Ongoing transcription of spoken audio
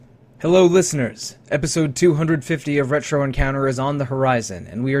Hello, listeners. Episode 250 of Retro Encounter is on the horizon,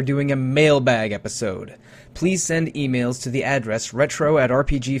 and we are doing a mailbag episode. Please send emails to the address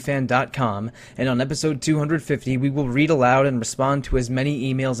retro@rpgfan.com, and on episode 250 we will read aloud and respond to as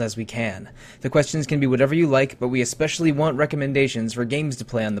many emails as we can. The questions can be whatever you like, but we especially want recommendations for games to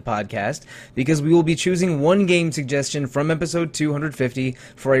play on the podcast, because we will be choosing one game suggestion from episode 250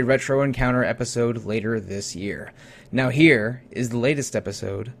 for a Retro Encounter episode later this year. Now here is the latest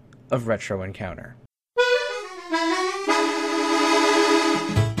episode of Retro Encounter.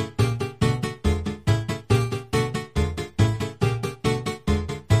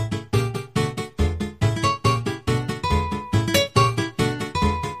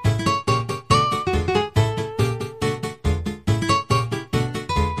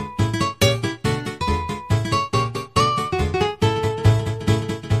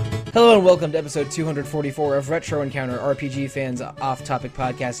 Hello and welcome to episode 244 of Retro Encounter, RPG Fans' off-topic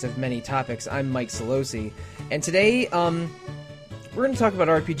podcast of many topics. I'm Mike Solosi, and today, we're going to talk about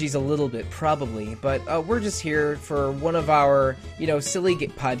RPGs a little bit, probably, but we're just here for one of our, silly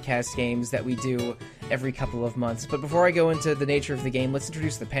podcast games that we do every couple of months. But before I go into the nature of the game, let's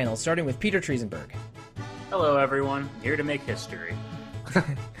introduce the panel, starting with Peter Triesenberg. Hello, everyone. Here to make history.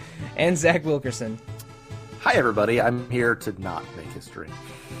 And Zach Wilkerson. Hi, everybody. I'm here to not make history.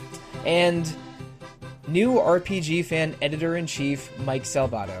 And new RPG fan editor-in-chief, Mike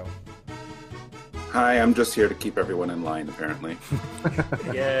Salvato. Hi, I'm just here to keep everyone in line, apparently.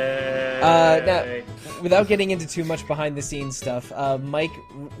 Yay! Now, without getting into too much behind-the-scenes stuff, Mike,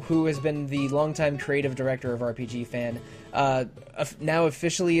 who has been the longtime creative director of RPG Fan, now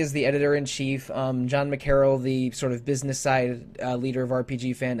officially is the editor-in-chief. John McCarroll, the sort of business side leader of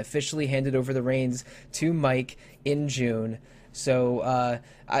RPG Fan, officially handed over the reins to Mike in June. So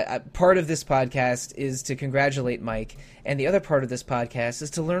part of this podcast is to congratulate Mike, and the other part of this podcast is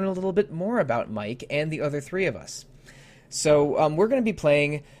to learn a little bit more about Mike and the other three of us. So we're going to be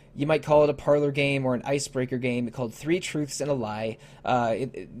playing, you might call it a parlor game or an icebreaker game called Three Truths and a Lie.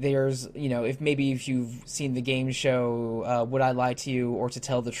 There's, if you've seen the game show Would I Lie to You or To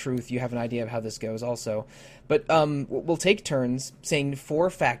Tell the Truth, you have an idea of how this goes also. But we'll take turns saying 4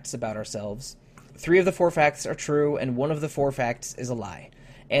 facts about ourselves. 3 of the 4 facts are true, and 1 of the 4 facts is a lie.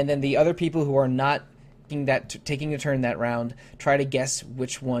 And then the other people who are not taking a turn that round try to guess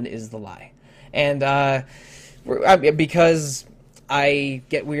which one is the lie. And because I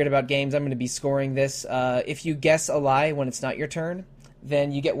get weird about games, I'm going to be scoring this. If you guess a lie when it's not your turn,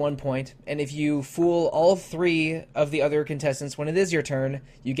 then you get 1 point. And if you fool all 3 of the other contestants when it is your turn,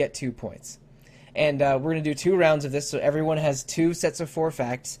 you get 2 points. And we're going to do 2 rounds of this, so everyone has 2 sets of 4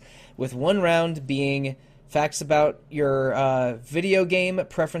 facts, with 1 round being facts about your video game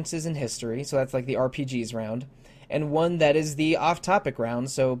preferences and history, so that's like the RPGs round, and 1 that is the off-topic round,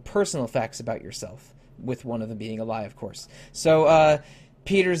 so personal facts about yourself, with 1 of them being a lie, of course. So,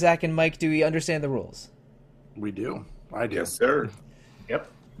 Peter, Zach, and Mike, do we understand the rules? We do. I do. Yes, sir. Yep.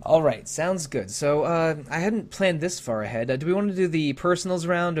 All right, sounds good. So I hadn't planned this far ahead. Do we want to do the personals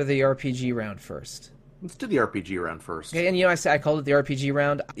round or the RPG round first? Let's do the RPG round first. Okay, and I called it the RPG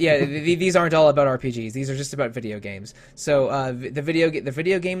round. Yeah, these aren't all about RPGs. These are just about video games. So the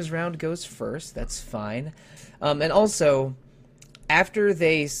video games round goes first. That's fine. And also, after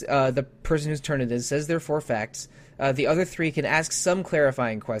the person whose turn it is says their 4 facts, the other 3 can ask some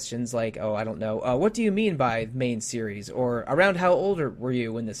clarifying questions like, I don't know, what do you mean by main series? Or around how old were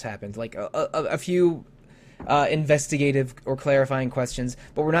you when this happened? Like a few investigative or clarifying questions,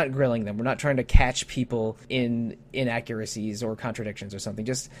 but we're not grilling them. We're not trying to catch people in inaccuracies or contradictions or something.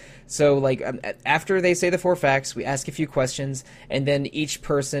 Just so, after they say the 4 facts, we ask a few questions, and then each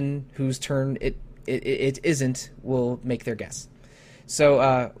person whose turn it isn't will make their guess.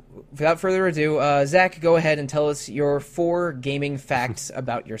 So, without further ado, Zach, go ahead and tell us your 4 gaming facts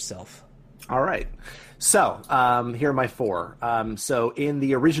about yourself. All right. So, here are my 4. So, in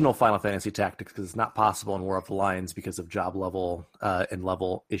the original Final Fantasy Tactics, because it's not possible in War of the Lions because of job level and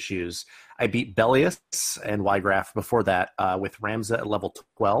level issues, I beat Bellius and Ygraf before that with Ramza at level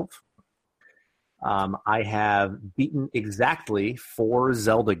 12. I have beaten exactly 4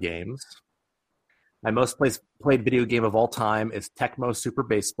 Zelda games. My most played video game of all time is Tecmo Super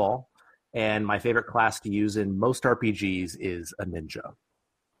Baseball, and my favorite class to use in most RPGs is a ninja.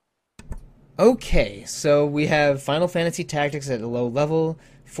 Okay, so we have Final Fantasy Tactics at a low level,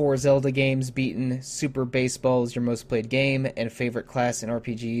 4 Zelda games beaten, Super Baseball is your most played game, and favorite class in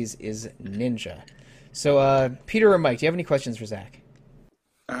RPGs is ninja. So, Peter or Mike, do you have any questions for Zach?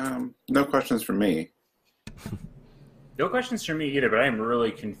 No questions for me. No questions for me either, but I am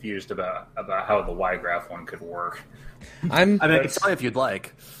really confused about how the Y-Graph one could work. I can tell you if you'd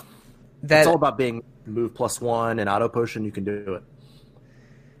like. that It's all about being move +1 and auto potion. You can do it.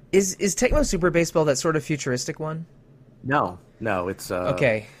 is Tecmo Super Baseball that sort of futuristic one? No, it's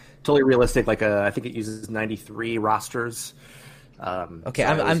Okay. totally realistic. Like I think it uses 93 rosters. Okay, so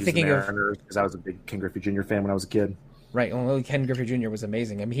I I'm always use thinking the of- Mariners because I was a big Ken Griffey Jr. fan when I was a kid. Right. Well, Ken Griffey Jr. was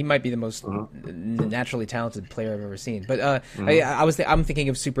amazing. I mean, he might be the most naturally talented player I've ever seen. But I'm thinking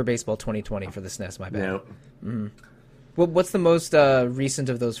of Super Baseball 2020 for the SNES. My bad. No, Well, what's the most recent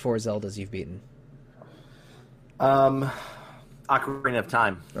of those 4 Zeldas you've beaten? Ocarina of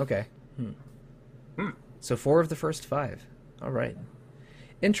Time. Okay. So 4 of the first 5. All right.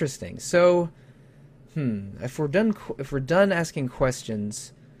 Interesting. So, if we're done asking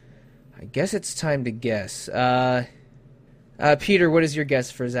questions, I guess it's time to guess. Peter, what is your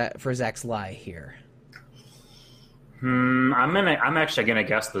guess for Zach's lie here? I'm actually gonna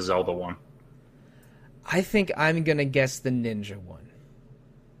guess the Zelda one. I think I'm gonna guess the Ninja one.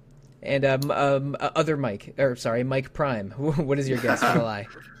 And Mike Prime. What is your guess for the lie?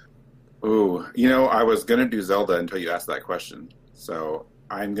 Ooh, I was gonna do Zelda until you asked that question, so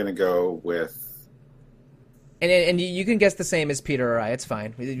I'm gonna go with. And you can guess the same as Peter or I. It's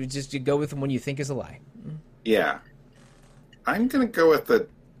fine. You go with the one you think is a lie. Yeah, I'm gonna go with the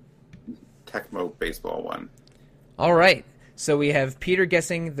Tecmo Baseball one. All right. So we have Peter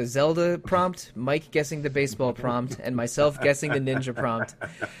guessing the Zelda prompt, Mike guessing the baseball prompt, and myself guessing the ninja prompt.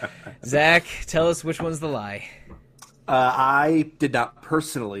 Zach, tell us which one's the lie. I did not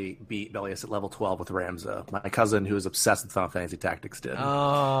personally beat Belius at level 12 with Ramza. My cousin, who is obsessed with Final Fantasy Tactics, did.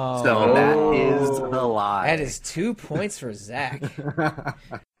 Oh. So that is the lie. That is 2 points for Zach.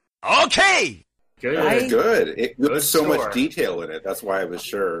 Okay! Good. That's good. It Good was so score. much detail in it. That's why I was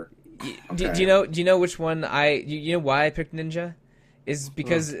sure. Do Okay. you know which one you know why I picked Ninja? Is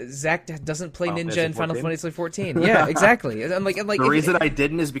because Zach doesn't play Final Ninja Fantasy in Final 14? Fantasy 14. Yeah, exactly. I'm like The reason I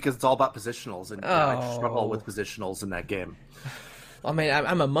didn't is because it's all about positionals, and I struggle Oh. with positionals in that game. I mean,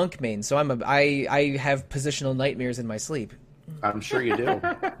 I'm a monk main, so I have positional nightmares in my sleep. I'm sure you do.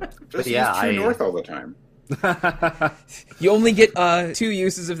 Just yeah, use True North all the time. You only get 2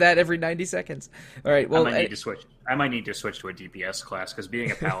 uses of that every 90 seconds. All right. Well, I might need to switch to a DPS class because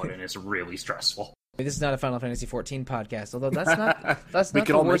being a paladin is really stressful. this is not a Final Fantasy 14 podcast, although that's We not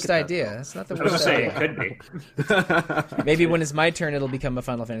could the all make worst it that, idea. though. That's not the I was worst gonna say idea. it could be. Maybe when it's my turn, it'll become a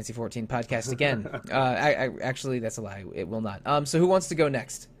Final Fantasy 14 podcast again. Actually, that's a lie. It will not. So who wants to go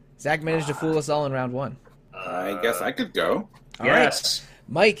next? Zach managed to fool us all in round 1. I guess I could go. All right. Yes.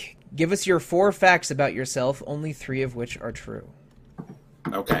 Mike, give us your 4 facts about yourself, only 3 of which are true.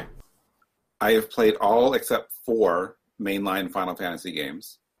 Okay. I have played all except 4 mainline Final Fantasy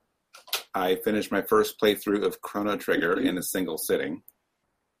games. I finished my first playthrough of Chrono Trigger in a single sitting.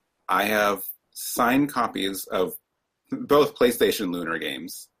 I have signed copies of both PlayStation Lunar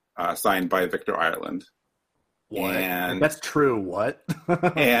games, signed by Victor Ireland. What? And That's true. What?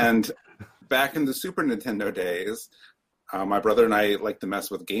 and back in the Super Nintendo days, my brother and I liked to mess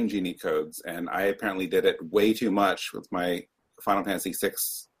with Game Genie codes, and I apparently did it way too much with my Final Fantasy VI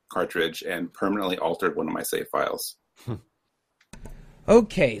cartridge and permanently altered one of my save files.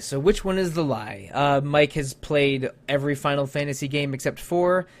 Okay, so which one is the lie? Mike has played every Final Fantasy game except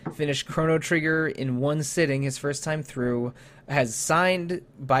 4, finished Chrono Trigger in one sitting his first time through, has signed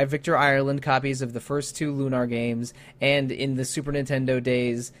by Victor Ireland copies of the first 2 Lunar games, and in the Super Nintendo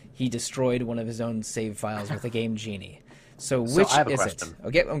days, he destroyed one of his own save files with a Game Genie. So which I have a is question. it?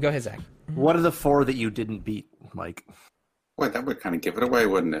 Okay, go ahead, Zach. What are the 4 that you didn't beat, Mike? Boy, that would kind of give it away,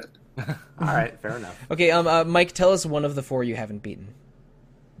 wouldn't it? All right, fair enough. Okay, Mike, tell us one of the 4 you haven't beaten.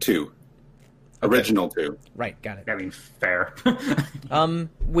 2. Original 2. Right, got it. I mean, fair.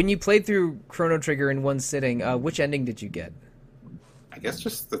 When you played through Chrono Trigger in one sitting, which ending did you get? I guess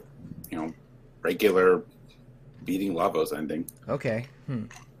just the, regular beating Lavos ending. Okay.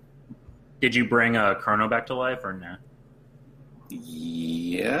 Did you bring Chrono back to life or no?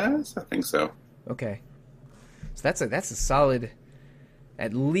 Yes, I think so. Okay. So that's a solid,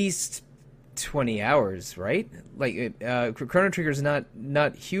 at least 20 hours, right? Like Chrono Trigger's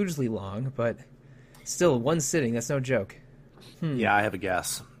not hugely long, but still one sitting. That's no joke. Yeah, I have a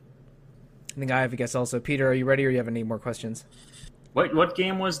guess. I think I have a guess also. Peter, are you ready, or you have any more questions? What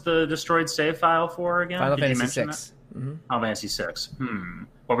game was the destroyed save file for again? Final Did you Fantasy mention VI. that? Final Fantasy VI.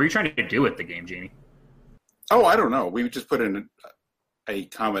 What were you trying to do with the Game Genie? Oh, I don't know. We just put in a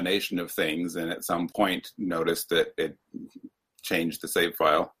combination of things, and at some point noticed that it changed the save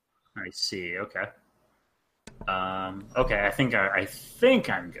file. I see. Okay. Okay. I think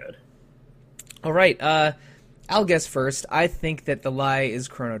I'm good. All right. I'll guess first. I think that the lie is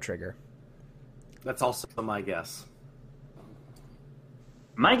Chrono Trigger. That's also my guess.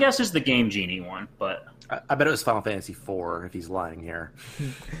 My guess is the Game Genie one, but I bet it was Final Fantasy IV if he's lying here.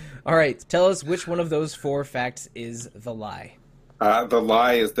 All right, tell us which one of those 4 facts is the lie. The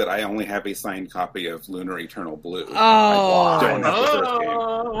lie is that I only have a signed copy of Lunar Eternal Blue. Oh. I don't have the first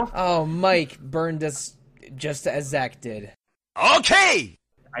game. Oh, Mike burned us just as Zach did. Okay!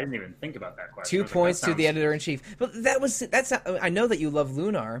 I didn't even think about that question. 2 points to the editor-in-chief. But that's not, I know that you love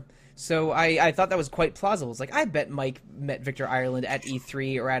Lunar, so I thought that was quite plausible. It's like, I bet Mike met Victor Ireland at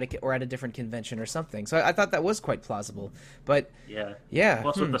E3 or at a different convention or something. So I thought that was quite plausible. But yeah.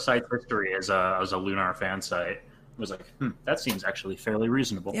 Plus, what the site's history is, was a Lunar fan site. It was like, that seems actually fairly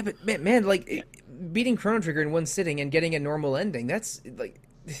reasonable. Yeah, but man, like beating Chrono Trigger in one sitting and getting a normal ending, that's like.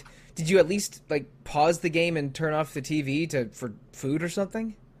 Did you at least like pause the game and turn off the TV for food or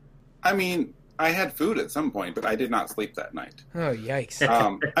something? I mean, I had food at some point, but I did not sleep that night. Oh, yikes!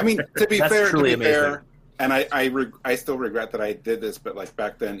 I mean, to be That's fair, truly amazing. and I still regret that I did this, but like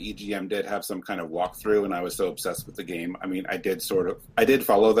back then, EGM did have some kind of walkthrough, and I was so obsessed with the game. I mean, I did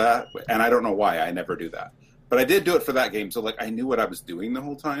follow that, and I don't know why I never do that, but I did do it for that game. So like, I knew what I was doing the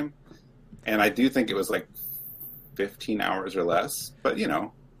whole time, and I do think it was like 15 hours or less. But you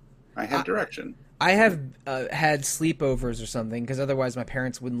know, I had direction. I have had sleepovers or something, because otherwise my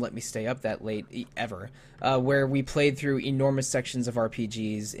parents wouldn't let me stay up that late ever. Where we played through enormous sections of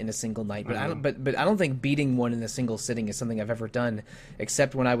RPGs in a single night. But I don't think beating one in a single sitting is something I've ever done,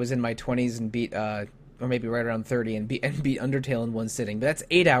 except when I was in my 20s and beat, or maybe right around 30, and beat Undertale in one sitting. But that's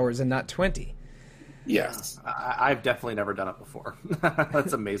 8 hours and not 20. Yes. I've definitely never done it before.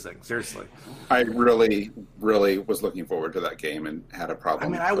 That's amazing. Seriously. I really, really was looking forward to that game and had a problem.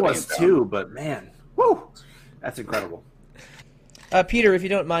 I mean, I was too, but man, woo, that's incredible. Peter, if you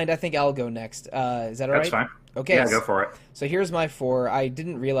don't mind, I think I'll go next. Is that all right? That's fine. Okay. Yeah, go for it. So here's my 4. I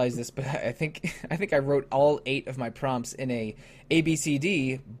didn't realize this, but I think I wrote all 8 of my prompts in a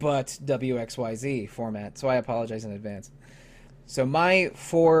ABCD but WXYZ format, so I apologize in advance. So my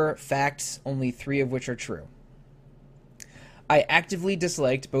 4 facts, only 3 of which are true. I actively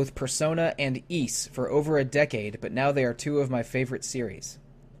disliked both Persona and Ys for over a decade, but now they are 2 of my favorite series.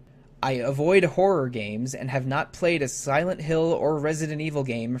 I avoid horror games and have not played a Silent Hill or Resident Evil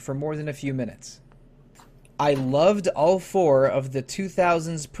game for more than a few minutes. I loved all 4 of the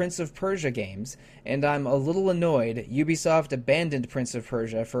 2000s Prince of Persia games, and I'm a little annoyed Ubisoft abandoned Prince of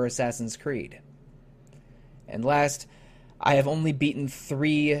Persia for Assassin's Creed. And last, I have only beaten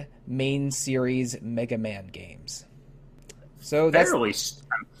 3 main series Mega Man games. So that's I'm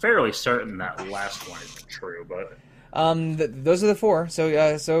fairly certain that last one is true, but those are the 4.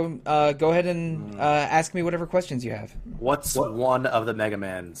 So go ahead and ask me whatever questions you have. What's one of the Mega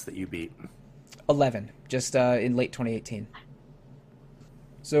Mans that you beat? 11, just in late 2018.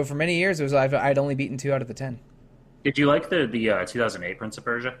 So for many years, I'd only beaten 2 out of the 10. did you like the 2008 Prince of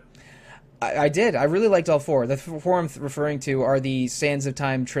Persia? I did. I really liked all 4. The 4 I'm referring to are the Sands of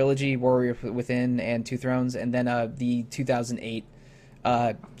Time trilogy, Warrior Within, and Two Thrones, and then the 2008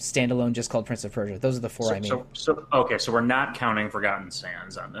 standalone just called Prince of Persia. Those are the 4 I made. Okay, so we're not counting Forgotten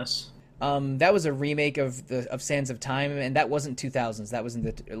Sands on this. That was a remake of Sands of Time, and that wasn't 2000s. That was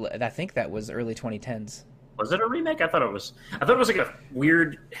I think that was early 2010s. Was it a remake? I thought it was like a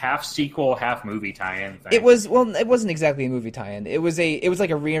weird half sequel, half movie tie-in thing. It wasn't exactly a movie tie-in. It was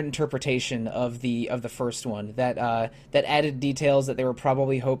like a reinterpretation of the first one that added details that they were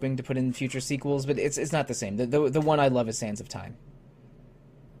probably hoping to put in future sequels, but it's not the same. The one I love is Sands of Time.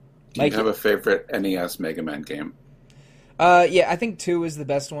 Do you have a favorite NES Mega Man game? Yeah, I think 2 is the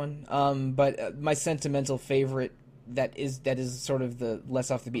best one. But my sentimental favorite that is sort of the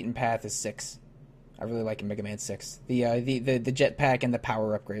less off the beaten path is 6. I really like Mega Man 6. The jetpack and the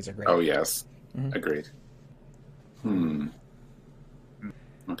power upgrades are great. Oh yes, Agreed. Okay,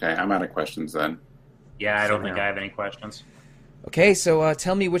 I'm out of questions then. Yeah, I don't think I have any questions. Okay, so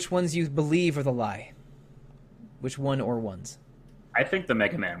tell me which ones you believe are the lie. Which one or ones? I think the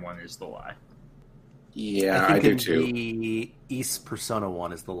Mega Man one is the lie. Yeah, I do too. The East Persona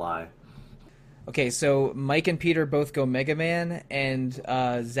one is the lie. Okay, so Mike and Peter both go Mega Man, and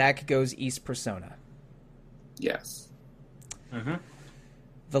Zach goes East Persona. Yes. Mm-hmm.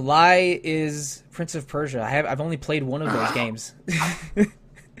 The lie is Prince of Persia. I've only played one of those games.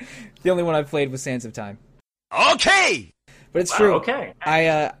 The only one I've played was Sands of Time. Okay! But it's true. Okay.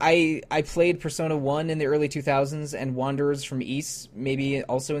 I played Persona 1 in the early 2000s and Wanderers from East maybe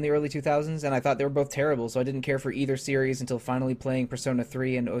also in the early 2000s, and I thought they were both terrible, so I didn't care for either series until finally playing Persona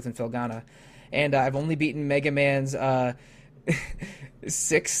 3 and Oath and Felghana. And I've only beaten Mega Man's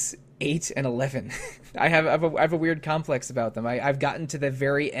 6, 8, and 11. I have a weird complex about them. I've gotten to the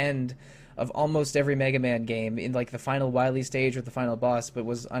very end of almost every Mega Man game in like the final Wily stage or the final boss, but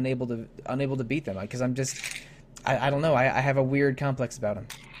was unable to beat them because I'm just I don't know. I have a weird complex about him.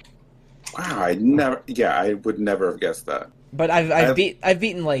 Wow, I would never have guessed that. But I've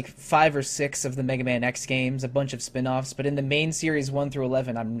beaten like 5 or 6 of the Mega Man X games, a bunch of spin-offs, but in the main series 1 through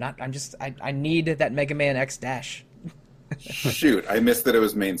 11, I need that Mega Man X dash. Shoot, I missed that it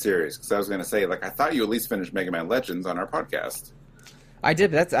was main series because I was going to say, like, I thought you at least finished Mega Man Legends on our podcast. I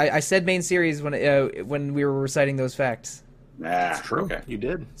did, but I said main series when we were reciting those facts. That's True. Okay. You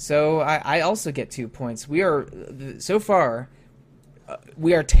did. So I also get 2 points. We are so far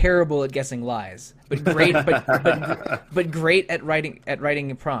we are terrible at guessing lies, but great but great at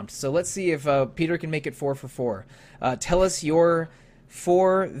writing a prompt. So let's see if Peter can make it 4 for 4. Tell us your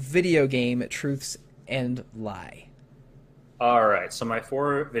 4 video game truths and lie. All right, so my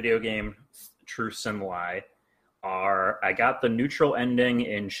 4 video game truths and lie are: I got the neutral ending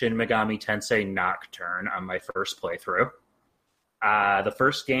in Shin Megami Tensei Nocturne on my first playthrough. The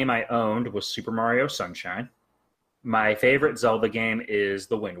first game I owned was Super Mario Sunshine. My favorite Zelda game is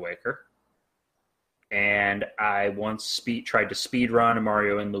The Wind Waker. And I once tried to speedrun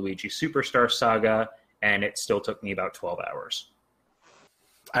Mario and Luigi Superstar Saga, and it still took me about 12 hours.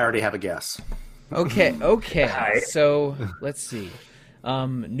 I already have a guess. Okay. Hi. So let's see.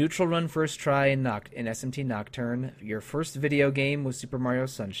 Neutral run first try in SMT Nocturne. Your first video game was Super Mario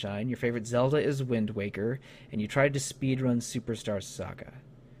Sunshine. Your favorite Zelda is Wind Waker, and you tried to speedrun Superstar Saga.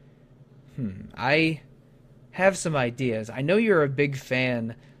 I have some ideas. I know you're a big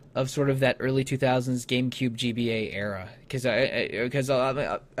fan of sort of that early 2000s GameCube GBA era, because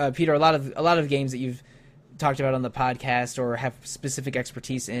Peter, a lot of games that you've talked about on the podcast or have specific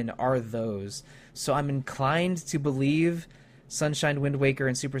expertise in are those. So I'm inclined to believe Sunshine, Wind Waker,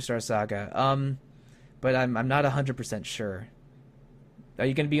 and Superstar Saga. But I'm not 100% sure. Are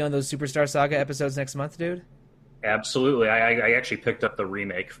you going to be on those Superstar Saga episodes next month, dude? Absolutely. I actually picked up the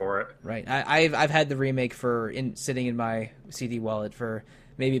remake for it. Right. I've had the remake sitting in my CD wallet for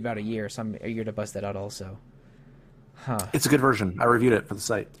maybe about a year, so I'm eager to bust that out also. Huh. It's a good version. I reviewed it for the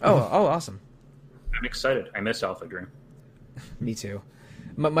site. Oh, awesome. I'm excited. I miss Alpha Dream. Me too.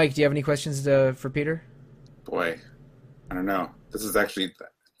 Mike, do you have any questions for Peter? Boy, I don't know. This is actually,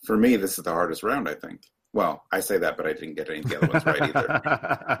 for me, this is the hardest round, I think. Well, I say that, but I didn't get any of the other ones right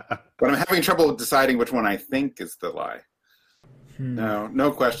either. But I'm having trouble deciding which one I think is the lie.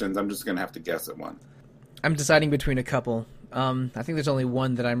 No questions. I'm just going to have to guess at one. I'm deciding between a couple. I think there's only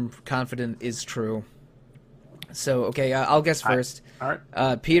one that I'm confident is true. So, okay, I'll guess first. All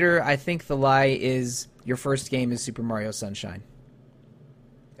right. Peter, I think the lie is your first game is Super Mario Sunshine.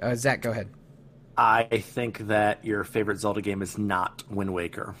 Zach, go ahead. I think that your favorite Zelda game is not Wind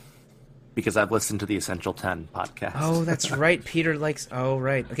Waker, because I've listened to the Essential 10 podcast. Oh, that's right. Peter likes. Oh,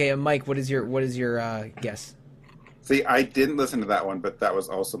 right. Okay, Mike, what is your guess? See, I didn't listen to that one, but that was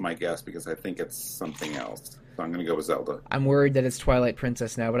also my guess because I think it's something else. So I'm going to go with Zelda. I'm worried that it's Twilight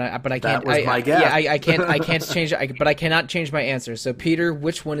Princess now, but I can't. That was my guess. Yeah, I can't change it. But I cannot change my answer. So, Peter,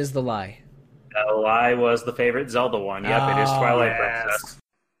 which one is the lie? The lie was the favorite Zelda one. Yep, it is Twilight Princess.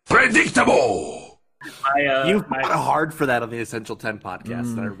 Predictable! You fought hard for that on the Essential 10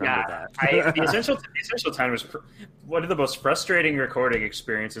 podcast. I remember that. The Essential 10 was one of the most frustrating recording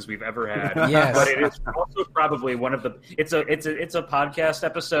experiences we've ever had. Yes. But it is also probably one of the. It's a podcast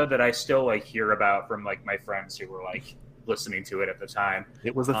episode that I still hear about from my friends who were listening to it at the time.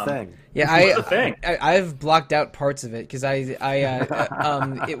 It was a thing. Yeah, it was a thing. I've blocked out parts of it because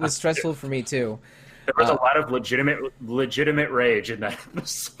it was stressful for me too. There was a lot of legitimate rage in that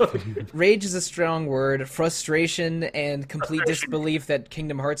episode. Rage is a strong word. Frustration and complete disbelief that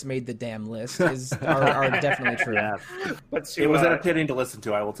Kingdom Hearts made the damn list are definitely true. Yeah. It was entertaining to listen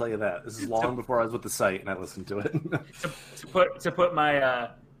to, I will tell you that. This is long before I was with the site and I listened to it. to put my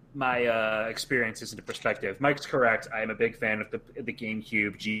experiences into perspective, Mike's correct. I am a big fan of the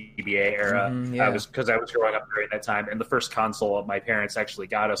GameCube GBA era. Yeah. I was growing up during that time, and the first console my parents actually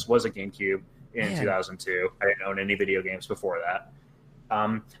got us was a GameCube in 2002. I didn't own any video games before that.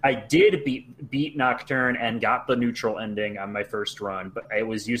 I did beat Nocturne and got the neutral ending on my first run, but I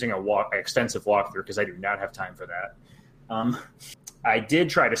was using extensive walkthrough because I do not have time for that. I did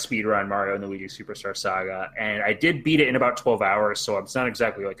try to speedrun Mario and Luigi Superstar Saga, and I did beat it in about 12 hours, so it's not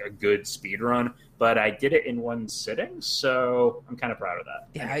exactly a good speedrun, but I did it in one sitting, so I'm kind of proud of that.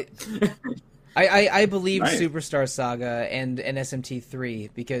 Yeah, I believe Nice. Superstar Superstar Saga and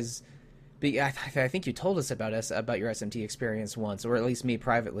SMT3 because I think you told us about your SMT experience once, or at least me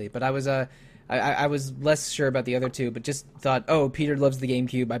privately. But I was less sure about the other two, but just thought, oh, Peter loves the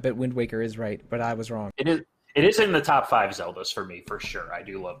GameCube. I bet Wind Waker is right, but I was wrong. It is in the top 5 Zeldas for me, for sure. I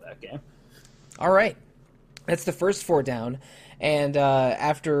do love that game. All right. That's the first 4 down. And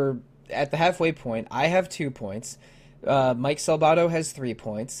at the halfway point, I have 2 points. Mike Salbato has 3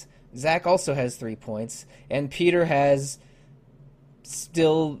 points. Zach also has 3 points. And Peter has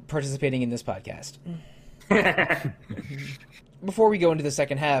still participating in this podcast. Before we go into the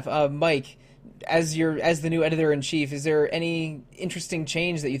second half, Mike, as the new editor-in-chief, is there any interesting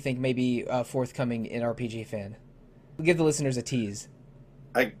change that you think may be forthcoming in RPG Fan? We'll give the listeners a tease.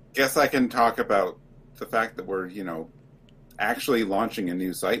 I guess I can talk about the fact that we're, actually launching a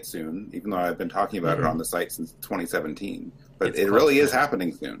new site soon, even though I've been talking about it on the site since 2017. But It's it close, really is man.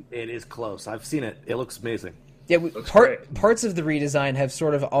 happening soon. It is close. I've seen it. It looks amazing. Yeah, great. parts of the redesign have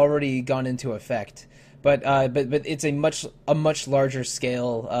sort of already gone into effect, but it's a much larger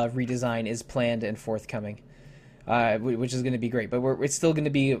scale redesign is planned and forthcoming, which is going to be great. But it's still going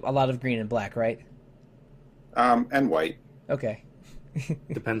to be a lot of green and black, right? And white. Okay,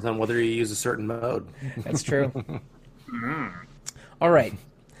 Depends on whether you use a certain mode. that's true. All right.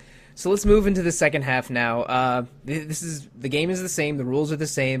 So let's move into the second half now. The game is the same, the rules are the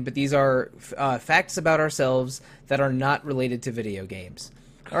same, but these are facts about ourselves that are not related to video games.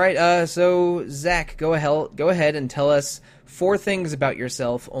 All right. So Zach, go ahead and tell us 4 things about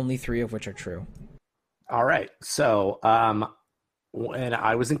yourself, only 3 of which are true. All right. So when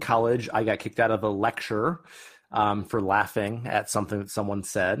I was in college, I got kicked out of a lecture for laughing at something that someone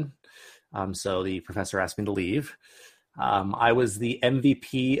said. So the professor asked me to leave. I was the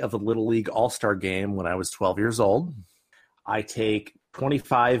MVP of the Little League All-Star game when I was 12 years old. I take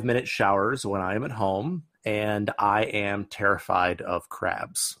 25-minute showers when I am at home, and I am terrified of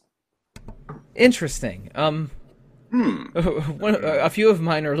crabs. Interesting. A few of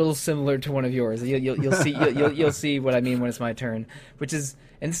mine are a little similar to one of yours. You'll see. You'll see what I mean when it's my turn. Which is,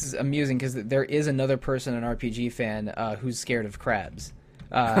 and this is amusing because there is another person, an RPG fan, who's scared of crabs.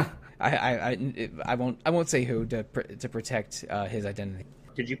 I won't say who to protect his identity.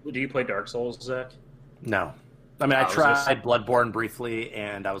 Do you play Dark Souls, Zach? No. I mean, I was tried Bloodborne briefly,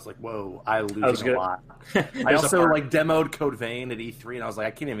 and I was like, whoa, I lose a lot. I There's also a part- demoed Code Vein at E3, and I was like,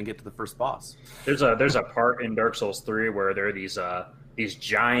 I can't even get to the first boss. There's a part in Dark Souls 3 where there are these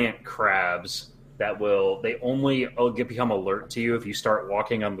giant crabs that they only become alert to you if you start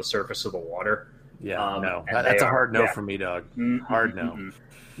walking on the surface of the water. Yeah, no. and That's they a hard no yeah. for me, Doug. Mm-mm, Hard no.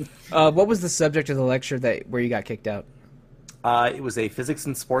 mm-mm. What was the subject of the lecture where you got kicked out? It was a physics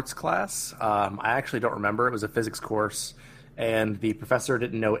and sports class. I actually don't remember. It was a physics course, and the professor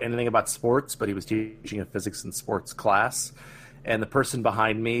didn't know anything about sports, but he was teaching a physics and sports class. And the person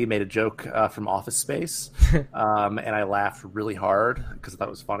behind me made a joke from Office Space, and I laughed really hard because I thought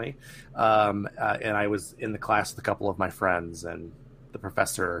it was funny. And I was in the class with a couple of my friends, and the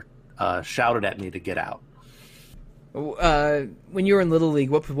professor shouted at me to get out. When you were in Little League,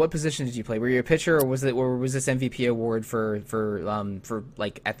 what position did you play? Were you a pitcher, or was this MVP award for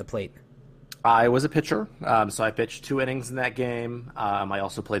like at the plate? I was a pitcher, so I pitched 2 innings in that game. I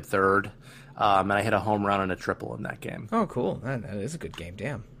also played third, and I hit a home run and a triple in that game. Oh, cool! That is a good game.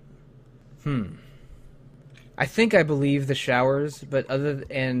 Damn. I think I believe the showers, but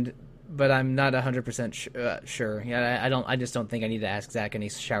I'm not 100% sure. Yeah, I just don't think I need to ask Zach any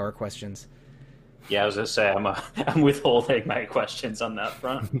shower questions. Yeah, I was gonna say I'm withholding my questions on that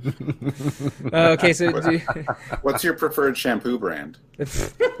front. Okay, so What's your preferred shampoo brand?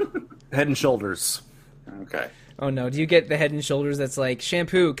 Head and Shoulders. Okay. oh no, do you get the Head and Shoulders that's like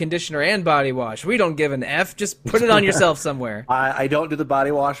shampoo, conditioner, and body wash? We don't give an F. Just put it on yourself somewhere. I don't do the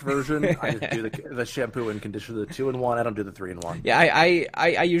body wash version. I just do the shampoo and conditioner, the 2-in-1. I don't do the 3-in-1. Yeah,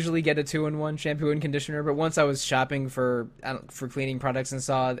 I usually get a 2-in-1 shampoo and conditioner, but once I was shopping for cleaning products and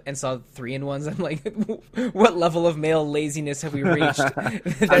saw 3-in-1s, I'm like, what level of male laziness have we reached?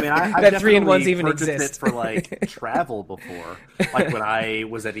 that 3-in-1s even exist. It for like travel before, like when I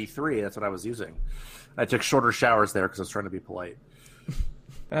was at E3, that's what I was using. I took shorter showers there because I was trying to be polite.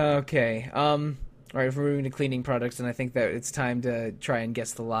 Okay. All right, if we're moving to cleaning products, and I think that it's time to try and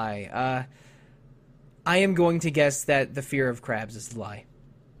guess the lie. I am going to guess that the fear of crabs is the lie.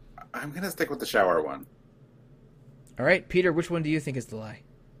 I'm going to stick with the shower one. All right, Peter, which one do you think is the lie?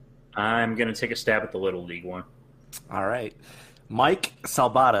 I'm gonna take a stab at the Little League one. All right. Mike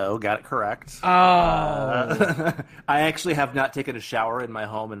Salbato got it correct. Oh. I actually have not taken a shower in my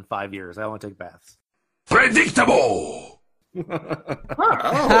home in 5 years. I only take baths. Predictable!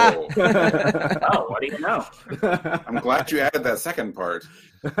 Oh, Oh, what do you know? I'm glad you added that second part.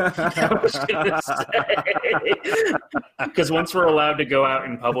 I was gonna say, because once we're allowed to go out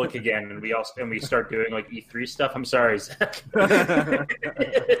in public again, and we start doing like E3 stuff. I'm sorry, Zach.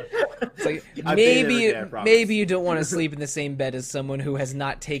 It's like maybe you don't want to sleep in the same bed as someone who has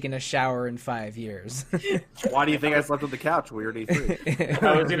not taken a shower in 5 years. Why do you think I slept on the couch? Weird E3.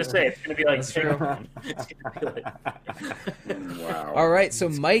 I was gonna say it's gonna be like Wow. All right, so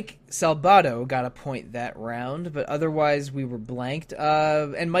Mike Salbato got a point that round, but otherwise we were blanked.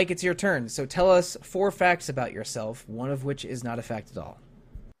 And Mike, it's your turn. So tell us 4 facts about yourself, one of which is not a fact at all.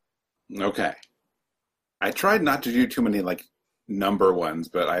 Okay. I tried not to do too many like number ones,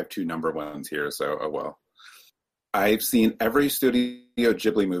 but I have 2 number ones here, so oh well. I've seen every Studio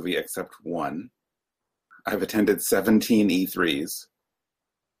Ghibli movie except one. I've attended 17 E3s.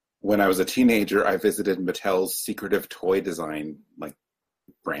 When I was a teenager, I visited Mattel's secretive toy design like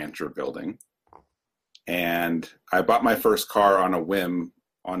branch or building. And I bought my first car on a whim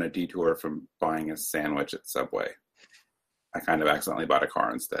on a detour from buying a sandwich at Subway. I kind of accidentally bought a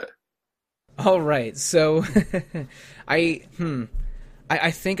car instead. All right, so I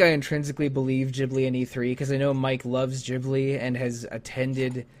think I intrinsically believe Ghibli and E3 because I know Mike loves Ghibli and has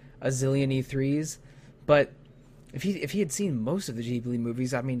attended a zillion E3s, but if he had seen most of the Ghibli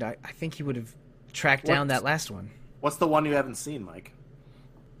movies, I mean, I think he would have tracked down that last one. What's the one you haven't seen, Mike?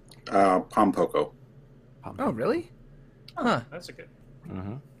 Pompoko. Oh, really? Huh. That's a good.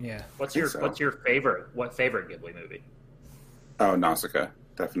 Mm-hmm. Yeah. What's think so. your favorite? What favorite Ghibli movie? Oh, Nausicaa,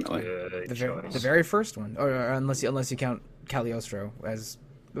 definitely. Good The choice. very first one, or unless you count Cagliostro as,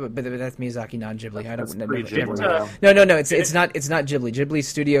 but that's Miyazaki, not Ghibli. I That's don't. pre-Ghibli. No. It's not Ghibli. Ghibli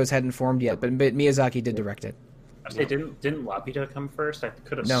Studios hadn't formed yet, but Miyazaki did direct it. I say, didn't Lapita come first? I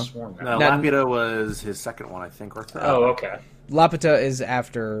could have No. sworn that. No, Not- Laputa was his second one, I think, or third. Oh, okay. Laputa is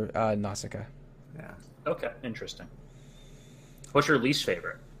after Nausicaa. Yeah. Okay, interesting. What's your least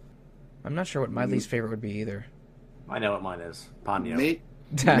favorite? I'm not sure what my least favorite would be either. I know what mine is. Ponyo.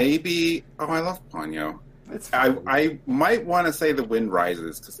 Maybe. Oh, I love Ponyo. It's I might want to say The Wind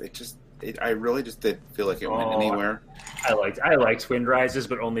Rises because I really just did feel like it went anywhere. I liked Wind Rises,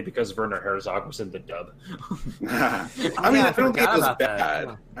 but only because Werner Herzog was in the dub. I mean, I I don't think it forgot was about that, bad.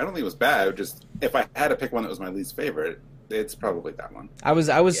 yeah. I don't think it was bad. Just if I had to pick one that was my least favorite, it's probably that one. I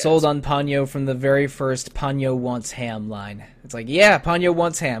was sold on Ponyo from the very first Ponyo wants ham line. It's like, yeah, Ponyo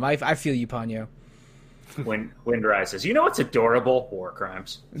wants ham. I feel you, Ponyo. Wind Rises. You know what's adorable? War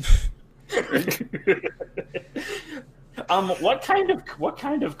crimes. What kind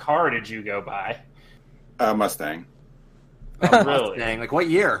of car did you go buy? Mustang, Oh, really? Mustang. Like, what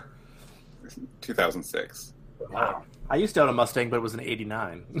year? 2006. Wow. I used to own a Mustang, but it was an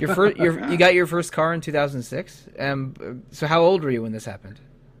 89. You got your first car in 2006. So how old were you when this happened?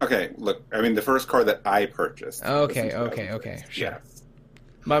 Okay, look. I mean, the first car that I purchased. was in Okay, 2006. sure. Yes.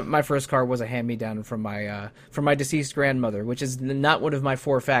 My first car was a hand-me-down from my deceased grandmother, which is not one of my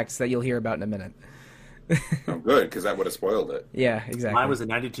 4 facts that you'll hear about in a minute. Oh, good, because that would have spoiled it. Yeah, exactly. Mine was a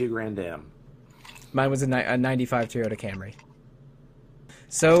 92 Grand Am. Mine was a 95 Toyota Camry.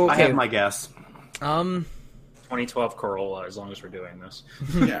 So I okay, have my guess. 2012 Corolla, as long as we're doing this.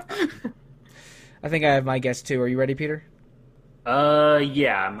 Yeah. I think I have my guess too. Are you ready, Peter?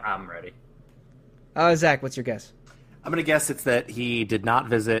 Yeah, I'm ready. Zach, what's your guess? I'm going to guess it's that he did not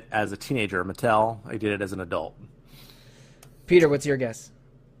visit as a teenager Mattel. He did it as an adult. Peter, what's your guess?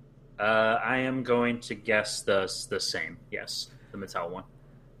 I am going to guess the same. Yes, the Mattel one.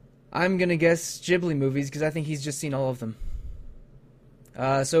 I'm gonna guess Ghibli movies because I think he's just seen all of them.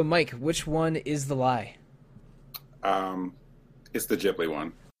 So Mike, which one is the lie? It's the Ghibli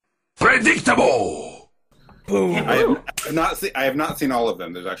one. Predictable! Boom. I have not seen all of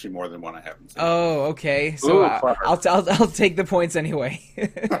them. There's actually more than one I haven't seen. Oh, okay. So Ooh, clever. I'll take the points anyway.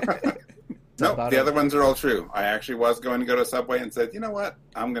 No, about the it. other ones are all true. I actually was going to go to Subway and said, you know what?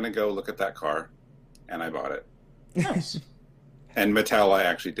 I'm going to go look at that car. And I bought it. Nice. And Mattel I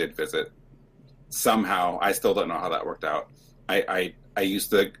actually did visit. Somehow. I still don't know how that worked out. I used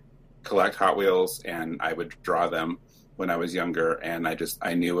to collect Hot Wheels and I would draw them when I was younger. And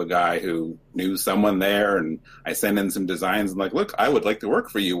I knew a guy who knew someone there. And I sent in some designs and like, look, I would like to work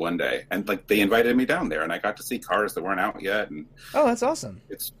for you one day. And like they invited me down there and I got to see cars that weren't out yet. And Oh, that's awesome.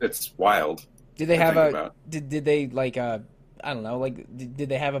 it's wild. Did they to have think a? about. Did they like I don't know, like did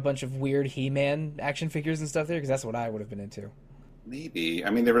they have a bunch of weird He-Man action figures and stuff there? Because that's what I would have been into. Maybe. I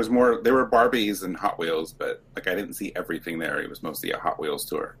mean, there were Barbies and Hot Wheels, but like I didn't see everything there. It was mostly a Hot Wheels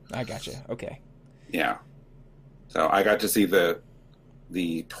tour. I gotcha. Okay. Yeah. So I got to see the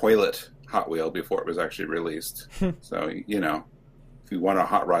toilet Hot Wheel before it was actually released. So, if you want a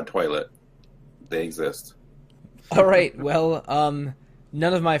hot rod toilet, they exist. All right. Well,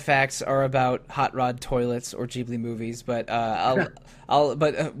 None of my facts are about hot rod toilets or Ghibli movies, but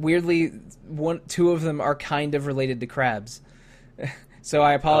weirdly, two of them are kind of related to crabs. So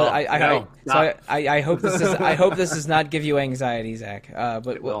I apologize. I hope this does not give you anxiety, Zach.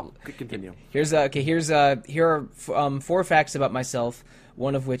 But Well, continue. here are 4 facts about myself,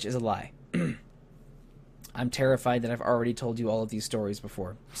 one of which is a lie. I'm terrified that I've already told you all of these stories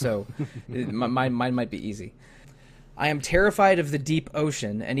before, so mine might be easy. I am terrified of the deep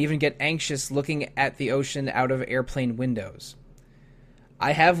ocean and even get anxious looking at the ocean out of airplane windows.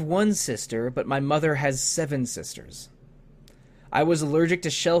 I have 1 sister, but my mother has 7 sisters. I was allergic to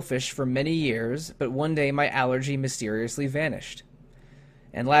shellfish for many years, but one day my allergy mysteriously vanished.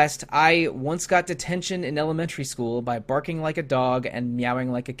 And last, I once got detention in elementary school by barking like a dog and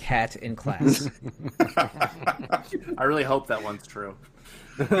meowing like a cat in class. I really hope that one's true.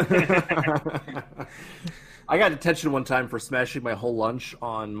 I got detention one time for smashing my whole lunch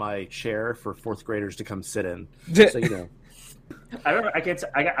on my chair for 4th graders to come sit in. So, you know. I don't know.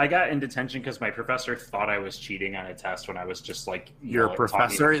 I got in detention because my professor thought I was cheating on a test when I was just like. Your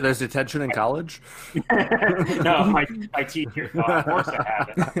professor? There's detention in college? No, my teacher thought. Of course I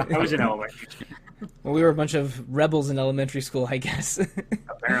haven't. I was in elementary. Well, we were a bunch of rebels in elementary school, I guess.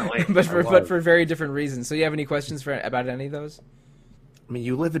 Apparently. but for very different reasons. So you have any questions about any of those? I mean,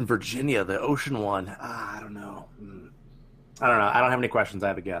 you live in Virginia, the ocean one. I don't know. I don't know. I don't have any questions. I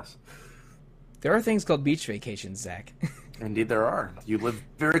have a guess. There are things called beach vacations, Zach. Indeed there are. You live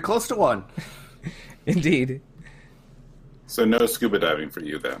very close to one. Indeed. So no scuba diving for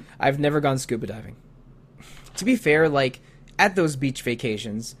you then. I've never gone scuba diving. To be fair, like at those beach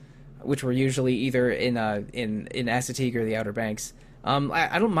vacations, which were usually either in Assateague or the Outer Banks,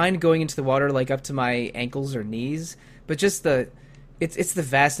 I don't mind going into the water like up to my ankles or knees, but just it's the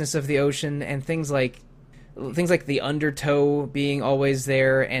vastness of the ocean and things like the undertow being always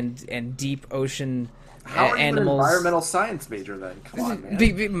there and deep ocean How are you an animals. environmental science major then? Come on,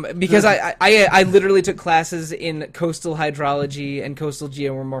 man. Because I literally took classes in coastal hydrology and coastal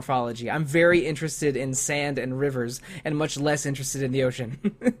geomorphology. I'm very interested in sand and rivers and much less interested in the ocean.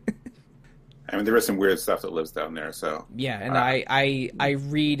 I mean, there is some weird stuff that lives down there. So yeah, and I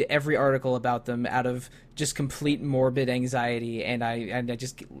read every article about them out of just complete morbid anxiety, and I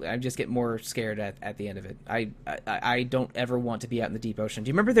just get more scared at the end of it. I don't ever want to be out in the deep ocean. Do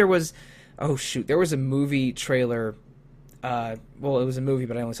you remember there was a movie trailer. Well, it was a movie,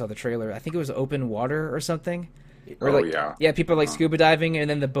 but I only saw the trailer. I think it was Open Water or something. Or yeah, people are like scuba diving, and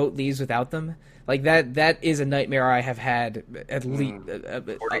then the boat leaves without them. Like that is a nightmare I have had at least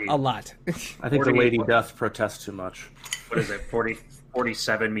a lot. I think the lady doth protest too much. What is it?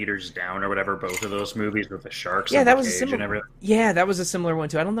 47 meters down or whatever. Both of those movies with the sharks. Yeah, and that the was a cage similar. and everything. Yeah, that was a similar one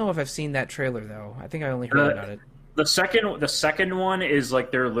too. I don't know if I've seen that trailer though. I think I only heard about it. The second one is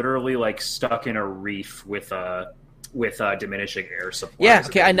like they're literally like stuck in a reef with diminishing air supply. Yeah,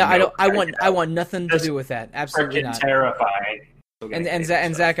 okay, I know. I want nothing to do with that. Absolutely not. Terrifying. And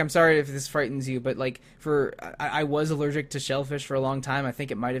Zach, I'm sorry if this frightens you, but like I was allergic to shellfish for a long time. I think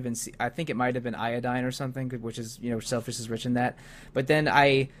it might have been iodine or something, which is shellfish is rich in that. But then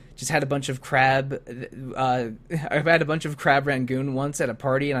I just had a bunch of crab. I've had a bunch of crab rangoon once at a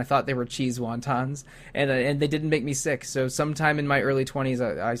party, and I thought they were cheese wontons, and they didn't make me sick. So sometime in my early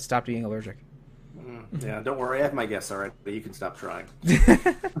 20s, I stopped being allergic. Yeah, don't worry. I have my guess already, but you can stop trying.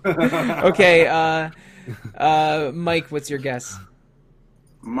 Okay, Mike, what's your guess?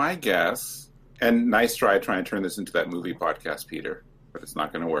 my guess, and nice try trying to turn this into that movie podcast, Peter, but it's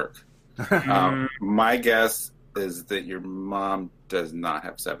not going to work. My guess is that your mom does not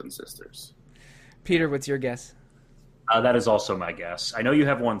have 7 sisters. Peter, what's your guess? That is also my guess. I know you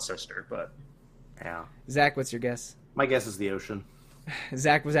have one sister, but Yeah. Zach, what's your guess? My guess is the ocean.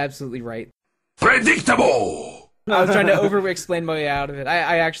 Zach was absolutely right. Predictable! I was trying to over-explain my way out of it.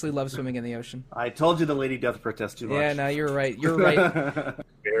 I actually love swimming in the ocean. I told you the lady doth protest too much. Yeah, no, you're right. You're right.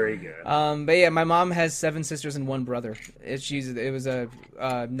 very good. But yeah, my mom has 7 sisters and 1 brother. It was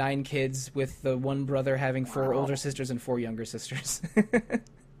 9 kids with the 1 brother having 4 older sisters and 4 younger sisters.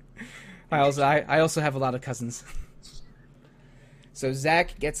 I also have a lot of cousins. So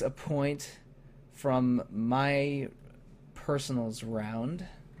Zach gets a point from my personals round.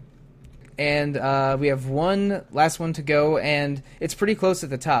 And we have one last one to go, and it's pretty close at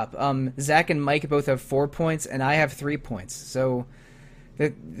the top. Zach and Mike both have 4 points, and I have 3 points. So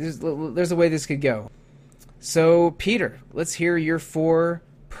there's a way this could go. So, Peter, let's hear your 4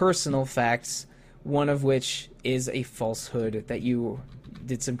 personal facts, one of which is a falsehood that you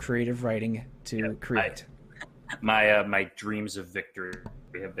did some creative writing to create. My dreams of victory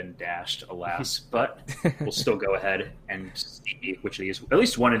victory have been dashed, alas. But we'll still go ahead and see which of these, at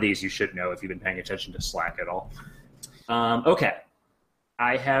least one of these you should know if you've been paying attention to Slack at all. Okay.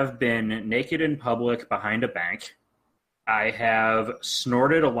 I have been naked in public behind a bank. I have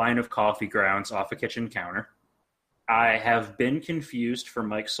snorted a line of coffee grounds off a kitchen counter. I have been confused for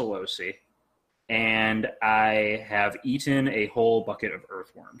Mike Solosi. And I have eaten a whole bucket of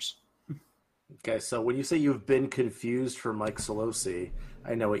earthworms. Okay, so when you say you've been confused for Mike Solosi,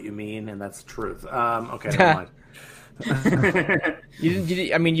 I know what you mean, and that's the truth. Okay, never mind.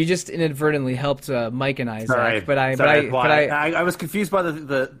 You just inadvertently helped Mike and I, Zach. Sorry. I was confused by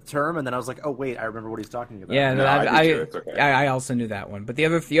the term, and then I was like, oh wait, I remember what he's talking about. Yeah, No, I do too. It's okay. I also knew that one, but the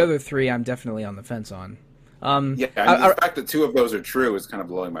other three, I'm definitely on the fence on. The fact that two of those are true is kind of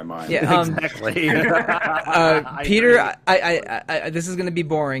blowing my mind. Yeah, exactly. Peter, I this is going to be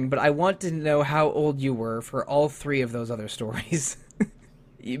boring, but I want to know how old you were for all three of those other stories.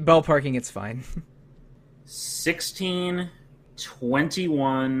 Ballparking, it's fine. 16,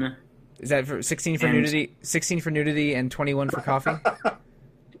 21. Is that for 16 for nudity? 16 for nudity and 21 for coffee?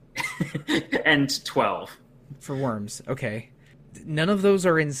 And 12 for worms. Okay. None of those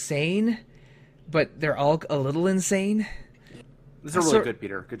are insane, but they're all a little insane. This is really good,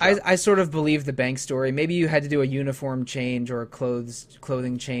 Peter. Good job. I sort of believe the bank story. Maybe you had to do a uniform change or a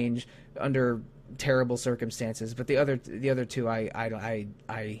clothing change under terrible circumstances, but the other two,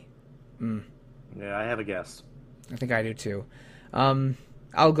 Yeah, I have a guess. I think I do too.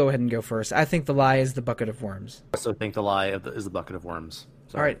 I'll go ahead and go first. I think the lie is the bucket of worms. I also think the lie is the bucket of worms.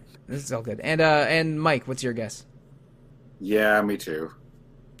 Sorry. All right, this is all good. And Mike, what's your guess? Yeah, me too.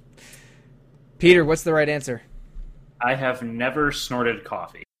 Peter, what's the right answer? I have never snorted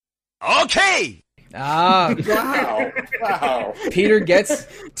coffee. Okay! Ah, Wow. Peter gets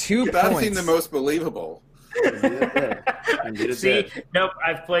 2 points. That seemed the most believable. See, nope.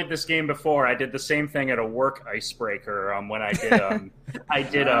 I've played this game before. I did the same thing at a work icebreaker when I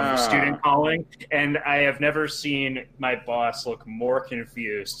did student calling, and I have never seen my boss look more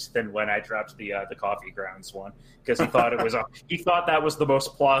confused than when I dropped the coffee grounds one, because he thought he thought that was the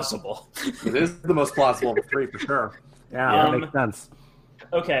most plausible. It is the most plausible of the three for sure. Yeah, that makes sense.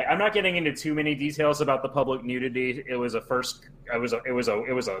 Okay, I'm not getting into too many details about the public nudity. It was a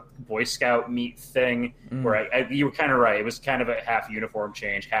Boy Scout meet thing where you were kind of right. It was kind of a half uniform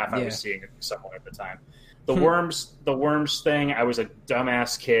change, half I was seeing someone at the time. The worms thing. I was a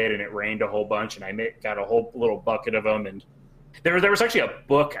dumbass kid, and it rained a whole bunch, and I got a whole little bucket of them. And there was actually a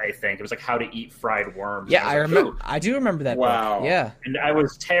book. I think it was like How to Eat Fried Worms. Yeah, I remember. I do remember that. Wow. Book. Yeah, and I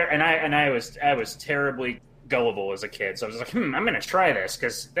was I was terribly gullible as a kid, so I was like, I'm going to try this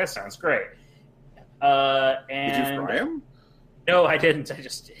because that sounds great. And did you try them? No, I didn't. I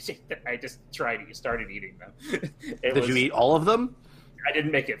just started eating them. Did you eat all of them? I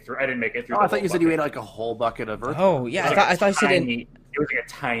didn't make it through. Oh, I thought you said you ate like a whole bucket of earth. Oh, yeah. I thought you said it was like a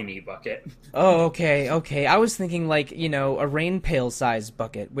tiny bucket. Oh, okay. I was thinking like, a rain pail sized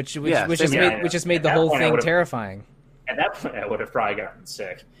bucket, which just made the whole thing terrifying. At that point, I would have probably gotten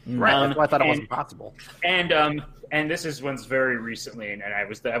sick. Right, that's why I thought it wasn't possible. And this is one's very recently, and I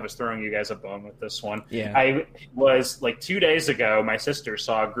was throwing you guys a bone with this one. Yeah. I was like 2 days ago. My sister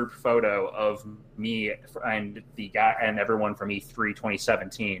saw a group photo of me and the guy and everyone from E3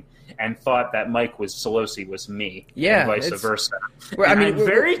 2017, and thought that Mike Solosi was me. Yeah, and vice versa. I'm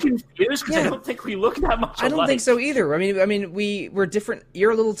very confused because I don't think we look that much alike. I don't think so either. I mean, we're different.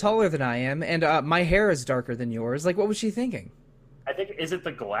 You're a little taller than I am, and my hair is darker than yours. Like, what was she thinking? I think, is it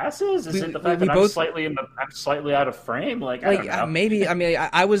the glasses? Is it the fact that I'm slightly out of frame? I don't know. Maybe. I mean,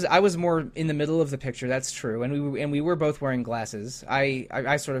 I was more in the middle of the picture. That's true, and we were both wearing glasses.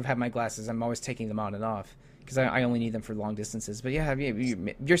 I sort of have my glasses. I'm always taking them on and off because I only need them for long distances. But yeah,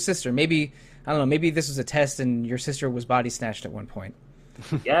 your sister. Maybe I don't know. Maybe this was a test, and your sister was body snatched at one point.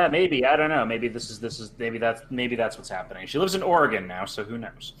 Yeah, maybe. I don't know. Maybe maybe that's what's happening. She lives in Oregon now, so who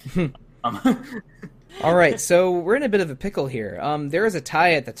knows? All right, so we're in a bit of a pickle here. There is a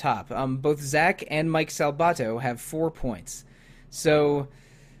tie at the top. Both Zach and Mike Salbato have 4 points. So,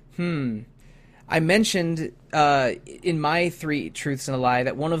 I mentioned in my 3 truths and a lie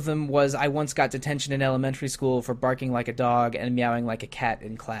that one of them was I once got detention in elementary school for barking like a dog and meowing like a cat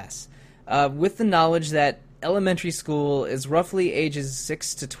in class. With the knowledge that elementary school is roughly ages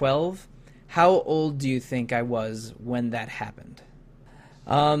 6 to 12, how old do you think I was when that happened?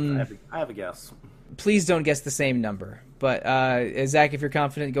 I have a guess. Please don't guess the same number. But, Zach, if you're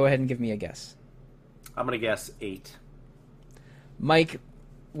confident, go ahead and give me a guess. I'm going to guess 8. Mike,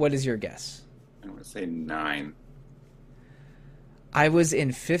 what is your guess? I'm going to say 9. I was in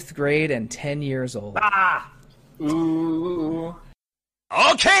 5th grade and 10 years old. Ooh.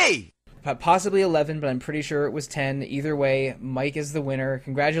 Okay! Possibly 11, but I'm pretty sure it was 10. Either way, Mike is the winner.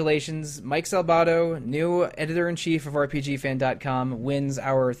 Congratulations. Mike Salbato, new editor-in-chief of RPGFan.com, wins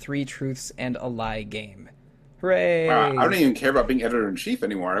our 3 Truths and a Lie game. Hooray! Wow, I don't even care about being editor-in-chief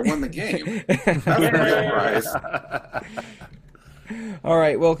anymore. I won the game. That's a real prize. All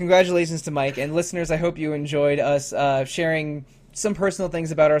right, well, congratulations to Mike. And listeners, I hope you enjoyed us sharing some personal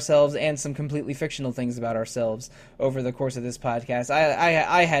things about ourselves and some completely fictional things about ourselves over the course of this podcast.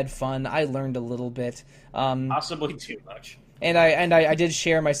 I had fun. I learned a little bit. Possibly too much. And I did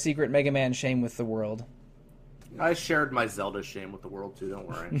share my secret Mega Man shame with the world. I shared my Zelda shame with the world too. Don't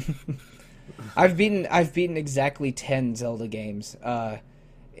worry. I've beaten exactly 10 Zelda games.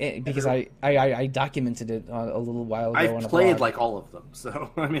 Because I documented it a little while ago. I've played like all of them, so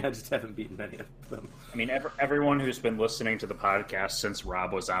I mean I just haven't beaten many of them. I mean, everyone who's been listening to the podcast since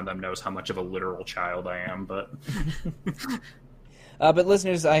Rob was on them knows how much of a literal child I am. But but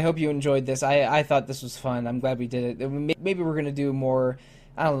listeners, I hope you enjoyed this. I thought this was fun. I'm glad we did it. Maybe we're gonna do more.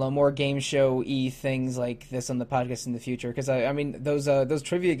 I don't know, more game show-y things like this on the podcast in the future. Because, I mean, those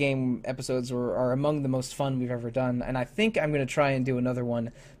trivia game episodes are among the most fun we've ever done. And I think I'm going to try and do another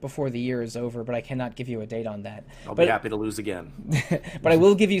one before the year is over, but I cannot give you a date on that. I'll be happy to lose again. But I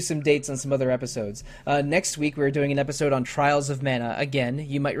will give you some dates on some other episodes. Next week, we're doing an episode on Trials of Mana. Again,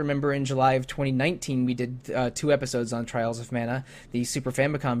 you might remember in July of 2019, we did 2 episodes on Trials of Mana, the Super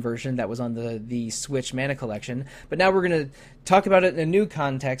Famicom version that was on the Switch Mana Collection. But now we're going to talk about it in a new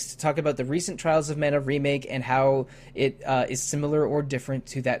context, talk about the recent Trials of Mana remake and how it is similar or different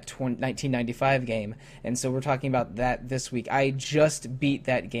to that 1995 game. And so we're talking about that this week. I just beat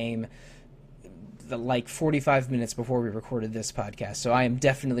that game like 45 minutes before we recorded this podcast, so I am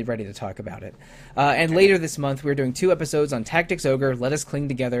definitely ready to talk about it. And later this month, we're doing 2 episodes on Tactics Ogre, Let Us Cling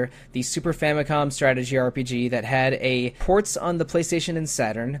Together, the Super Famicom strategy RPG that had ports on the PlayStation and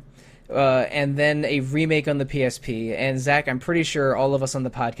Saturn, and then a remake on the PSP. And Zach, I'm pretty sure all of us on the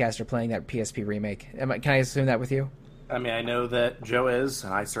podcast are playing that PSP remake. Can I assume that with you? I mean, I know that Joe is,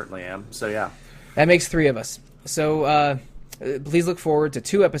 and I certainly am. So yeah, that makes 3 of us. So please look forward to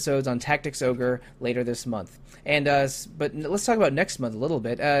 2 episodes on Tactics Ogre later this month. And but let's talk about next month a little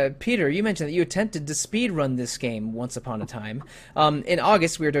bit. Peter, you mentioned that you attempted to speedrun this game once upon a time. In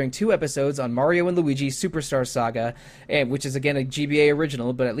August, we are doing 2 episodes on Mario and Luigi Superstar Saga, which is, again, a GBA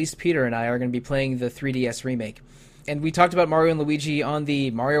original, but at least Peter and I are going to be playing the 3DS remake. And we talked about Mario and Luigi on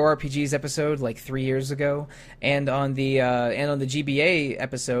the Mario RPGs episode like 3 years ago, and on the GBA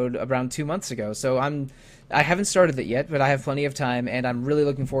episode around 2 months ago. So I haven't started it yet, but I have plenty of time, and I'm really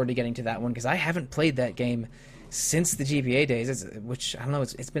looking forward to getting to that one because I haven't played that game since the GBA days, which I don't know.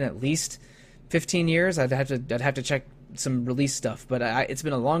 It's been at least 15 years. I'd have to check some release stuff, but it's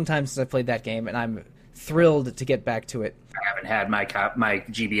been a long time since I played that game, and I'm thrilled to get back to it. I haven't had my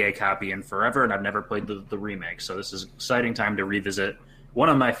GBA copy in forever, and I've never played the remake. So this is an exciting time to revisit one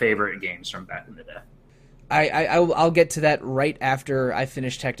of my favorite games from back in the day. I'll get to that right after I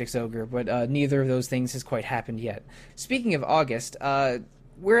finish Tactics Ogre, but neither of those things has quite happened yet. Speaking of August,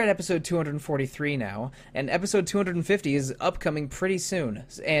 we're at episode 243 now, and episode 250 is upcoming pretty soon.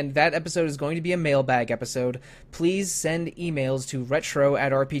 And that episode is going to be a mailbag episode. Please send emails to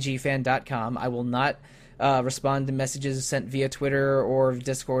retro@rpgfan.com. I will not respond to messages sent via Twitter or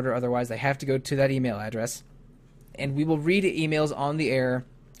Discord or otherwise. They have to go to that email address. And we will read emails on the air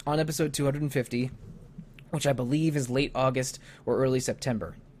on episode 250, which I believe is late August or early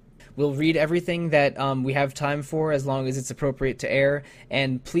September. We'll read everything that we have time for as long as it's appropriate to air,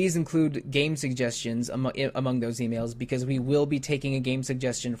 and please include game suggestions among those emails because we will be taking a game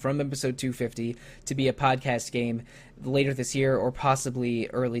suggestion from episode 250 to be a podcast game later this year or possibly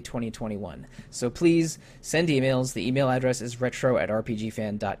early 2021. So please send emails. The email address is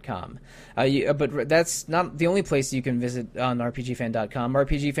retro@rpgfan.com. But that's not the only place you can visit on rpgfan.com.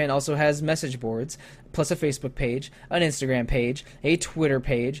 RPGFan also has message boards, plus a Facebook page, an Instagram page, a Twitter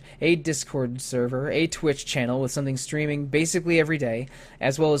page, a Discord server, a Twitch channel with something streaming basically every day,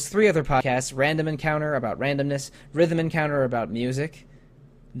 as well as 3 other podcasts: Random Encounter about randomness, Rhythm Encounter about music, ...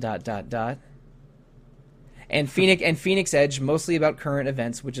 And Phoenix Edge, mostly about current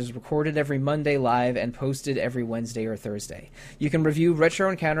events, which is recorded every Monday live and posted every Wednesday or Thursday. You can review Retro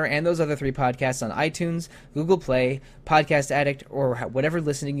Encounter and those other 3 podcasts on iTunes, Google Play, Podcast Addict, or whatever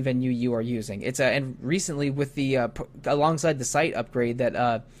listening venue you are using. And recently, with the alongside the site upgrade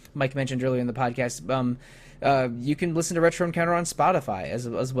that Mike mentioned earlier in the podcast, you can listen to Retro Encounter on Spotify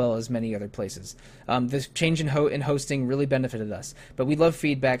as well as many other places. This change in hosting really benefited us, but we love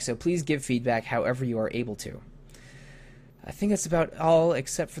feedback, so please give feedback however you are able to. I think that's about all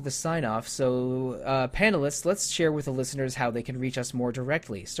except for the sign-off. So, panelists, let's share with the listeners how they can reach us more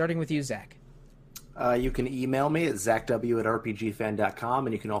directly, starting with you, Zach. You can email me at zachw@rpgfan.com,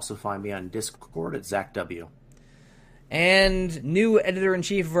 and you can also find me on Discord at zachw. And new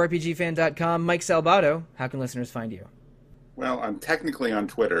editor-in-chief of RPGFan.com, Mike Salbato. How can listeners find you? Well, I'm technically on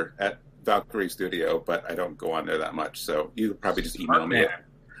Twitter at Valkyrie Studio, but I don't go on there that much. So you could probably just email me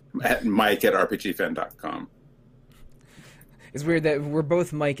at mike@rpgfan.com. It's weird that we're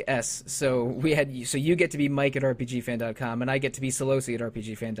both Mike S. So you get to be Mike at RPGFan.com, and I get to be Solosi at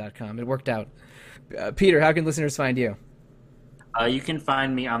RPGFan.com. It worked out. Peter, how can listeners find you? You can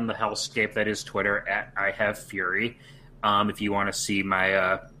find me on the hellscape that is Twitter at I Have Fury. If you want to see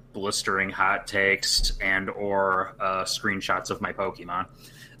my blistering hot takes and or screenshots of my Pokemon.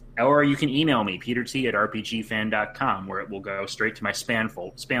 Or you can email me, petert@rpgfan.com, where it will go straight to my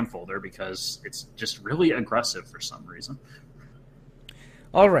spam folder because it's just really aggressive for some reason.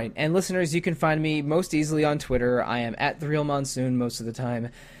 All right, and listeners, you can find me most easily on Twitter. I am at The Real Monsoon most of the time,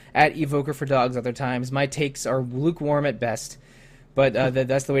 at Evoker for Dogs other times. My takes are lukewarm at best, but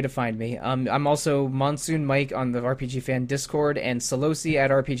that's the way to find me. I'm also Monsoon Mike on the RPG Fan Discord, and Solosi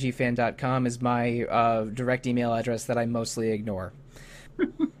at rpgfan.com is my direct email address that I mostly ignore.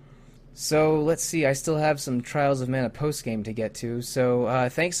 So let's see, I still have some Trials of Mana post-game to get to, so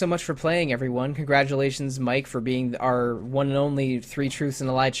thanks so much for playing, everyone. Congratulations, Mike, for being our one and only Three Truths and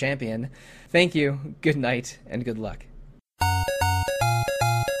a Lie champion. Thank you, good night, and good luck.